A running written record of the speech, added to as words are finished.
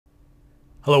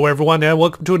Hello everyone and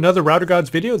welcome to another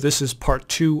routergods video. This is part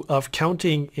 2 of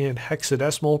counting in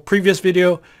hexadecimal. Previous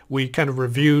video we kind of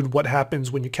reviewed what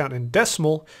happens when you count in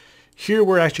decimal. Here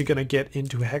we're actually going to get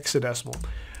into hexadecimal.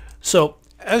 So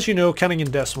as you know, counting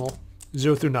in decimal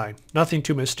 0 through 9, nothing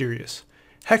too mysterious.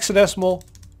 Hexadecimal,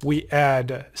 we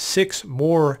add 6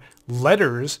 more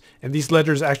letters, and these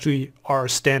letters actually are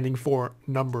standing for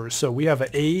numbers. So we have an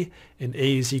A, and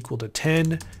A is equal to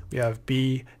 10. We have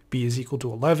B, B is equal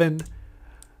to 11.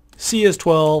 C is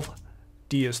 12,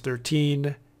 D is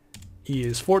 13, E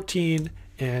is 14,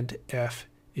 and F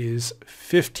is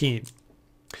 15.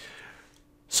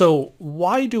 So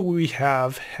why do we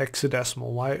have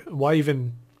hexadecimal? Why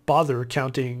even bother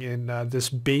counting in this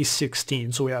base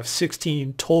 16? So we have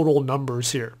 16 total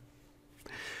numbers here.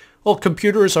 Well,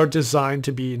 computers are designed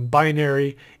to be in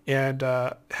binary, and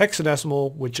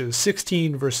hexadecimal, which is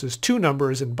 16 versus 2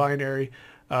 numbers in binary,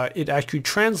 it actually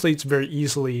translates very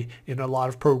easily in a lot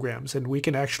of programs, and we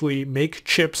can actually make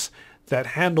chips that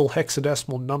handle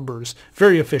hexadecimal numbers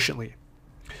very efficiently.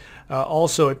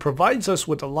 Also, it provides us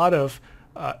with a lot of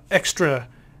extra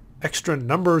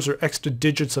numbers or extra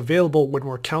digits available when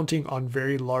we're counting on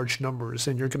very large numbers,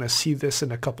 and you're going to see this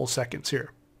in a couple seconds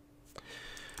here.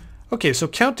 Okay, so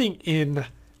counting in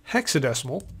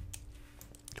hexadecimal,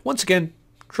 once again,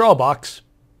 draw a box,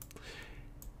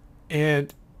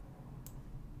 and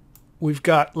we've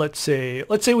got, let's say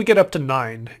we get up to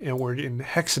 9 and we're in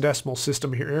hexadecimal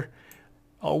system here.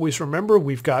 Always remember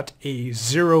we've got a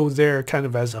 0 there kind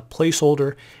of as a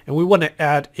placeholder, and we want to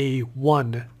add a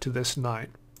 1 to this 9.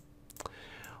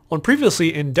 On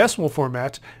previously in decimal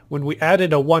format, when we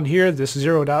added a 1 here, this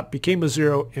zeroed out, became a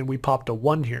 0, and we popped a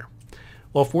 1 here.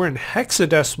 Well, if we're in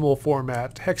hexadecimal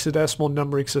format, hexadecimal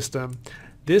numbering system,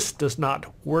 this does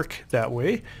not work that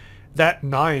way. That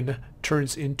 9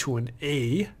 turns into an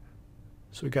A.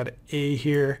 So we got an A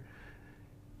here,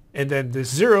 and then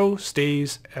this 0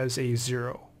 stays as a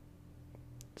 0.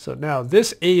 So now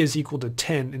this A is equal to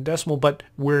 10 in decimal, but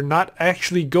we're not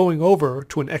actually going over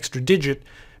to an extra digit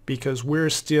because we're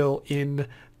still in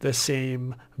the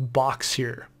same box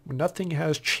here. Nothing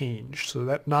has changed. So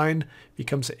that 9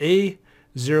 becomes A,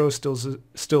 0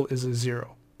 still is a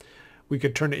 0. We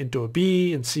could turn it into a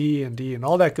B and C and D and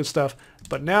all that good stuff,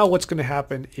 but now what's going to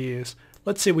happen is,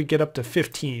 let's say we get up to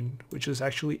 15, which is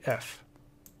actually F.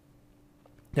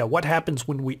 Now what happens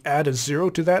when we add a 0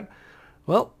 to that?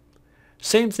 Well,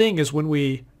 same thing as when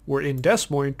we were in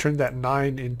decimal and turned that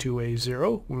 9 into a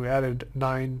 0. When we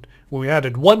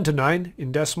added 1 to 9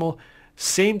 in decimal,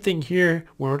 same thing here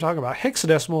when we're talking about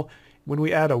hexadecimal. When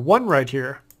we add a 1 right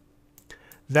here,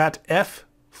 that F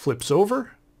flips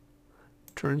over,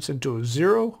 turns into a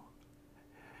 0,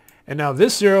 and now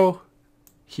this 0,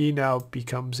 he now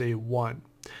becomes a 1.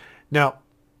 Now,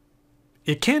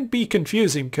 it can be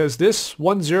confusing because this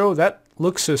 1 0, that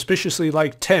looks suspiciously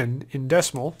like 10 in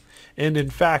decimal, and in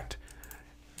fact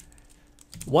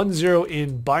 1 0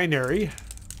 in binary,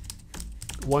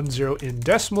 1 0 in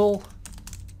decimal,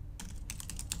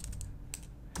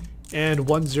 and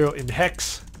 1 0 in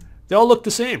hex, they all look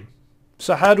the same.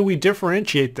 So how do we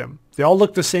differentiate them? They all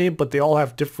look the same, but they all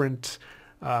have different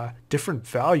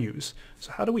values.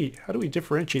 So how do we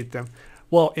differentiate them?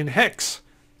 Well, in hex,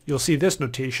 you'll see this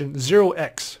notation,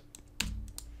 0x.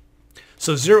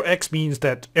 So 0x means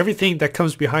that everything that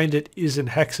comes behind it is in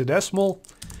hexadecimal.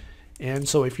 And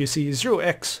so if you see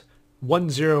 0x, 1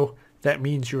 0, that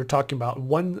means you're talking about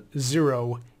 1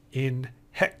 0 in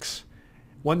hex.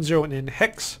 1 0 in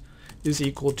hex is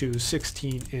equal to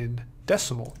 16 in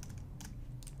decimal.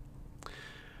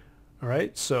 All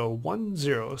right, so 1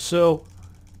 0. So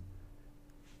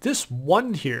this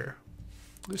 1 here,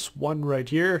 this 1 right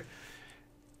here,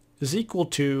 is equal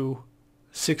to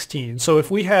 16. So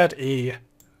if we had a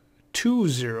 2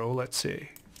 0, let's say,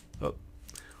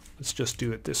 let's just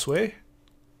do it this way.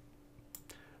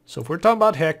 So if we're talking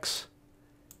about hex,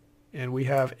 and we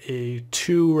have a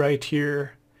 2 right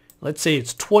here, let's say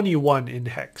it's 21 in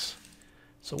hex.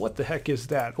 So what the heck is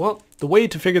that? Well, the way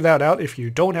to figure that out if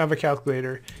you don't have a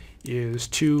calculator is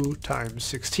 2 times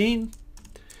 16,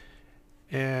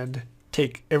 and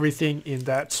take everything in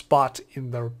that spot in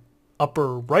the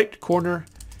upper right corner,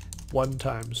 1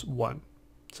 times 1.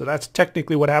 So that's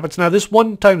technically what happens. Now this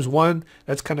 1 times 1,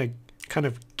 that's kind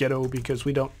of ghetto because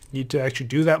we don't need to actually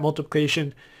do that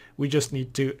multiplication. We just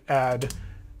need to add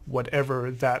whatever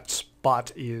that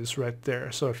spot is right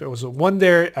there. So if it was a 1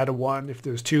 there, add a 1. If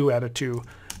there's 2, add a 2.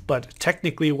 But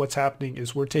technically what's happening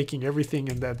is we're taking everything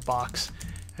in that box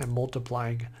and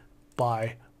multiplying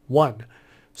by 1.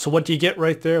 So what do you get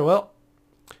right there? Well,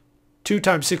 2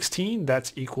 times 16,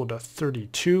 that's equal to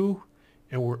 32.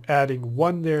 and we're adding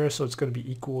 1 there, so it's going to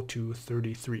be equal to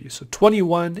 33. So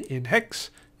 21 in hex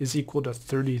is equal to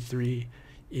 33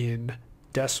 in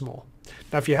decimal.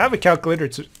 Now if you have a calculator,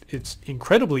 it's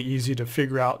incredibly easy to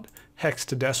figure out hex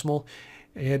to decimal,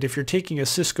 and if you're taking a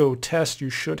Cisco test, you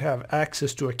should have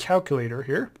access to a calculator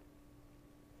here.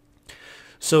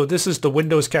 So this is the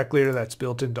Windows calculator that's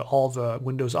built into all the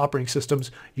Windows operating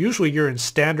systems. Usually you're in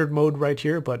standard mode right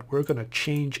here, but we're going to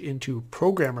change into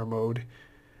programmer mode.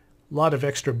 A lot of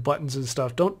extra buttons and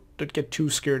stuff. Don't get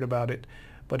too scared about it.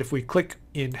 But if we click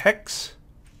in hex,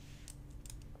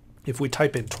 if we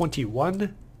type in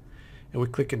 21 and we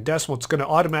click in decimal, it's going to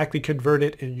automatically convert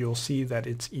it, and you'll see that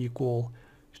it's equal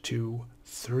to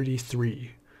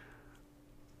 33.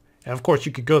 And of course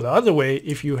you could go the other way.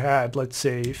 If you had, let's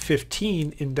say,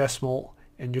 15 in decimal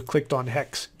and you clicked on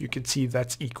hex, you can see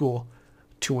that's equal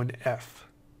to an F.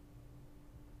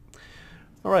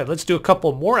 All right, let's do a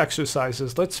couple more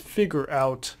exercises. Let's figure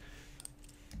out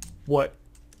what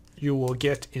you will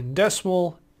get in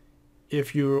decimal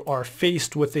if you are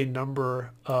faced with a number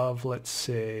of, let's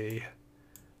say,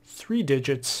 3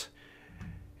 digits.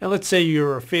 And let's say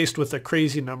you're faced with a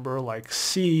crazy number like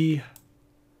C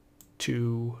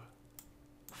to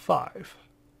 5.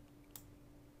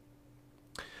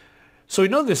 So we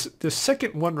know this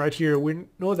second one right here, we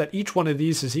know that each one of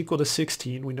these is equal to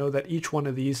 16. We know that each one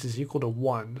of these is equal to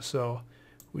 1. So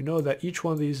we know that each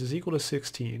one of these is equal to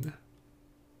 16.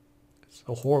 It's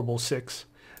a horrible 6.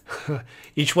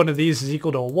 Each one of these is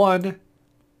equal to 1.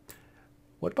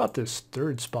 What about this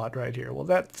third spot right here? Well,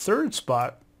 that third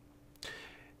spot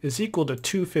is equal to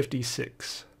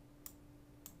 256.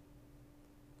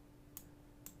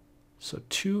 So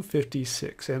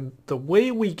 256. And the way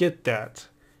we get that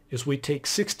is we take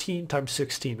 16 times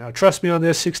 16. Now trust me on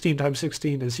this, 16 times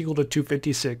 16 is equal to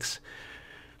 256.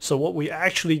 So what we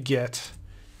actually get,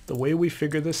 the way we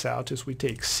figure this out, is we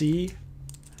take C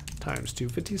times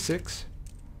 256,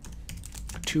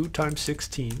 2 times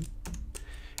 16,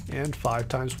 and 5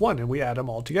 times 1, and we add them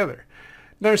all together.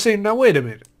 Now you're saying, now wait a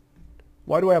minute.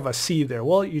 Why do I have a C there?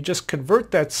 Well, you just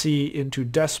convert that C into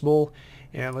decimal,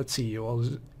 and let's see, well,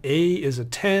 A is a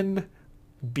 10,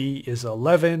 B is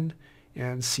 11,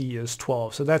 and C is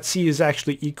 12. So that C is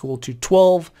actually equal to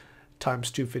 12 times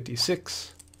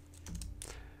 256.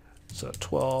 So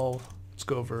 12, let's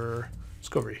go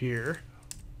over here.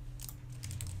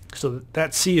 So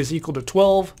that C is equal to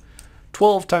 12.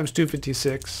 12 times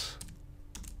 256,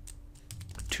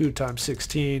 2 times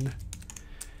 16,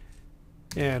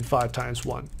 and 5 times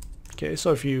 1. Okay,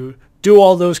 so if you do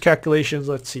all those calculations,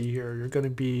 let's see here, you're going to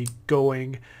be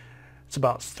going, it's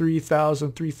about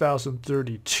 3,000,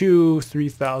 3,032,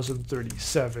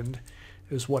 3,037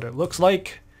 is what it looks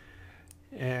like.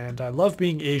 And I love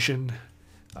being Asian.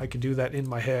 I can do that in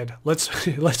my head.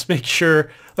 Let's make sure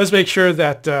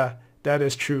that that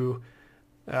is true.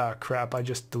 Crap, I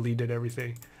just deleted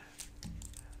everything.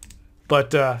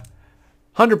 But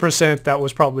 100% that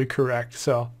was probably correct.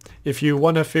 So if you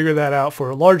want to figure that out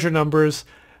for larger numbers,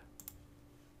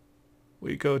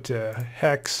 we go to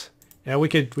hex, and we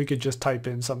could just type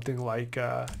in something like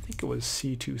I think it was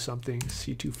C2 something,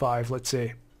 C25, let's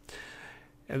say,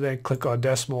 and then click on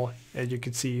decimal, and you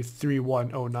can see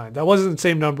 3109. That wasn't the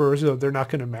same number, so they're not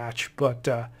going to match, but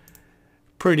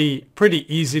pretty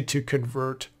easy to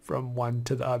convert from one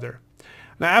to the other.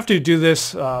 Now after you do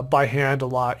this by hand a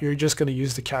lot, you're just going to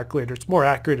use the calculator. It's more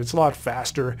accurate, it's a lot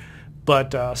faster,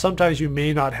 but sometimes you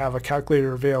may not have a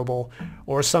calculator available,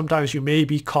 or sometimes you may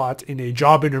be caught in a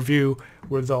job interview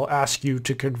where they'll ask you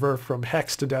to convert from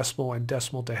hex to decimal and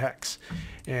decimal to hex.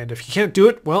 And if you can't do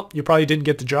it, well, you probably didn't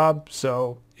get the job,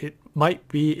 so it might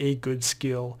be a good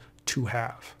skill to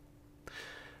have.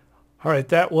 All right,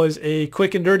 that was a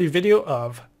quick and dirty video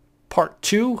of part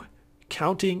 2,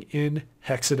 counting in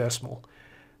hexadecimal.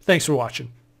 Thanks for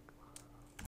watching.